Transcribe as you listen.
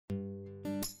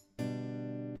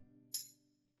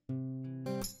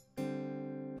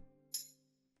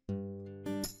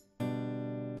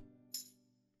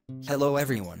Hello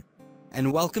everyone,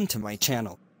 and welcome to my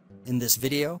channel. In this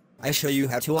video, I show you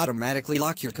how to automatically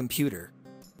lock your computer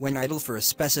when idle for a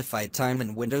specified time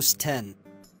in Windows 10,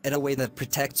 in a way that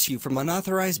protects you from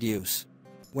unauthorized use.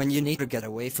 When you need to get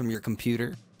away from your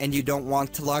computer, and you don't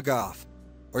want to log off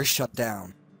or shut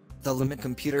down, the Limit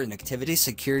Computer Inactivity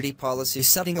Security Policy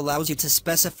setting allows you to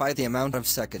specify the amount of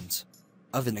seconds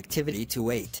of inactivity to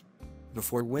wait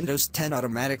before Windows 10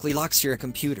 automatically locks your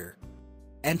computer.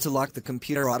 And to lock the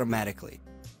computer automatically,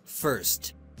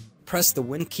 first, press the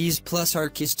Win keys plus R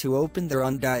keys to open the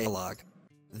Run dialog.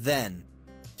 Then,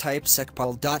 type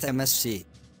secpol.msc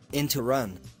into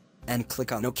Run, and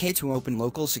click on OK to open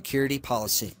Local Security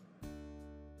Policy.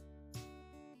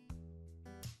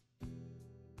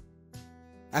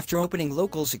 After opening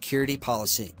Local Security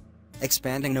Policy,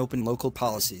 expand and open Local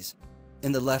Policies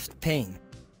in the left pane,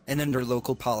 and under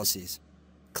Local Policies,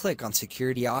 click on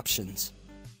Security Options.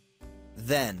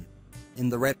 Then, in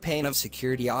the right pane of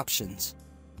Security Options,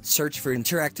 search for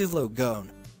Interactive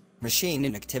Logon Machine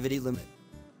Inactivity Limit,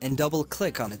 and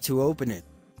double-click on it to open it.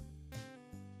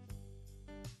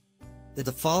 The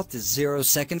default is 0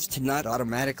 seconds to not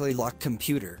automatically lock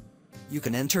computer. You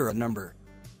can enter a number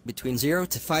between 0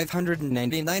 to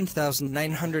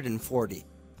 599,940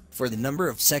 for the number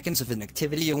of seconds of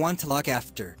inactivity you want to lock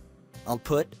after. I'll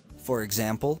put, for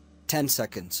example, 10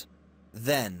 seconds.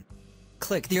 Then,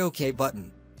 click the OK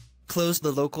button. Close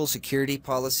the Local Security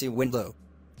Policy window.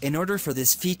 In order for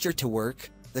this feature to work,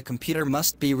 the computer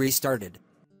must be restarted.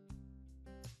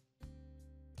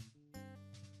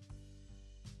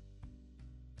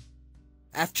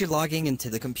 After logging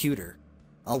into the computer,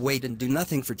 I'll wait and do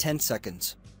nothing for 10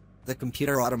 seconds. The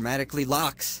computer automatically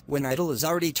locks when idle is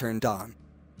already turned on.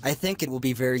 I think it will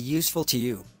be very useful to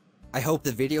you. I hope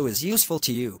the video is useful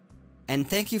to you. And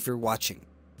thank you for watching.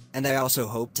 And I also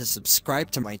hope to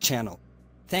subscribe to my channel.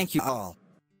 Thank you all.